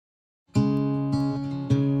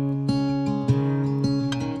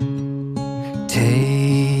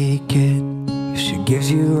Take it. If she gives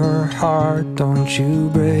you her heart, don't you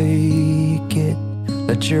break it.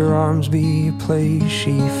 Let your arms be a place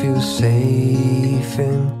she feels safe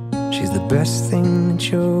in. She's the best thing that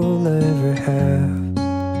you'll ever have.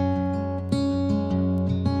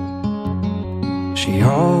 She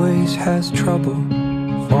always has trouble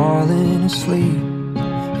falling asleep,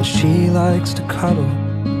 and she likes to cuddle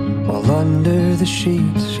while under the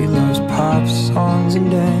sheets. She loves pop songs and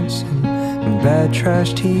dancing and bad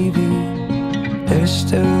trash TV. There's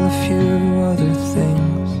still a few other things.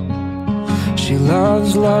 She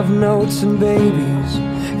loves love notes and babies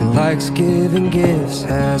and likes giving gifts.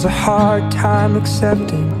 Has a hard time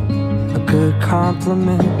accepting a good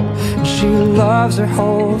compliment. And she loves her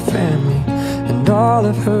whole family and all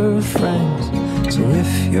of her friends. So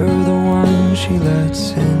if you're the one she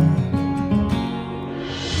lets in,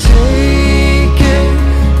 take it.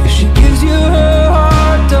 If she gives you her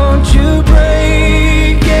heart, don't you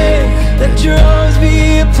break it. Let your arms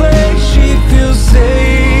be a place she feels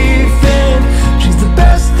safe in. She's the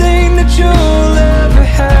best thing that you'll ever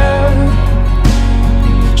have.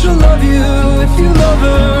 She'll love you if you love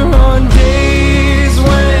her on days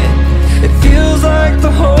when it feels like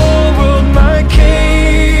the whole world might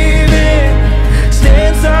cave in.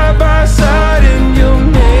 Stand side by side and you'll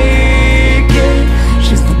make it.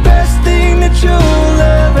 She's the best thing that you'll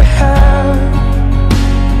ever have.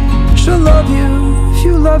 She'll love you if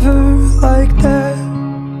you love her like that.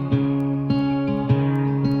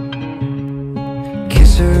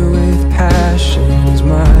 Kiss her with passion as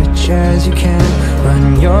much as you can.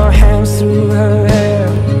 Run your hands through her hair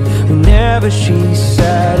whenever she's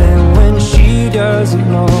sad. And when she doesn't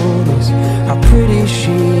notice how pretty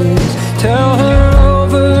she is, tell her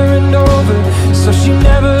over and over so she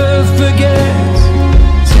never forgets.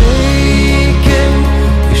 Take it.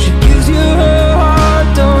 If she gives you her heart,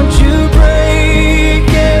 don't you break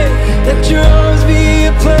it. Let your arms be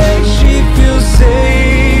a place she feels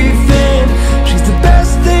safe in. She's the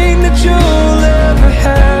best thing that you'll ever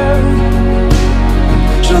have.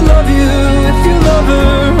 She'll love you if you love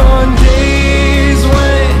her on days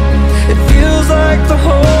when it feels like the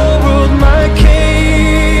whole world might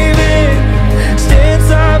cave in. Stand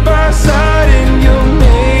side by side and you'll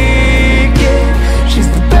make it. She's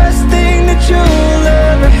the best thing that you'll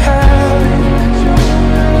ever have.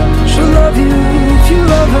 She'll love you if you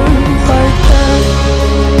love her like that.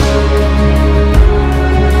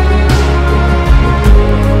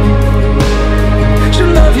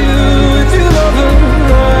 She'll love you if you love her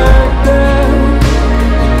like that.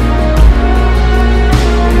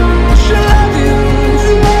 She'll love you if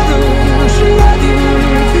you love her. She'll love you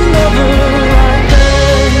if you love her like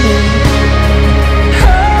that.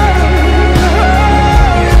 Oh,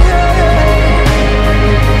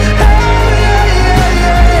 yeah, yeah. Oh,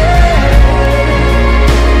 yeah, yeah.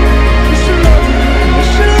 She'll love you,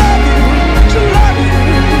 she'll love you, she'll love you.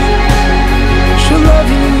 She'll love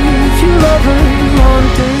you if you love her on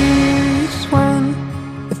days when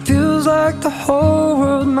it feels like the whole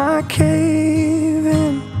world might cave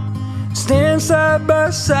in. Stand side by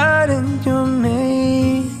side and you'll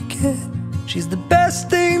make it. She's the best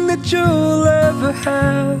thing that you'll ever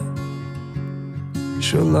have.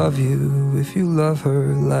 She'll love you if you love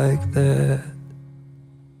her like that.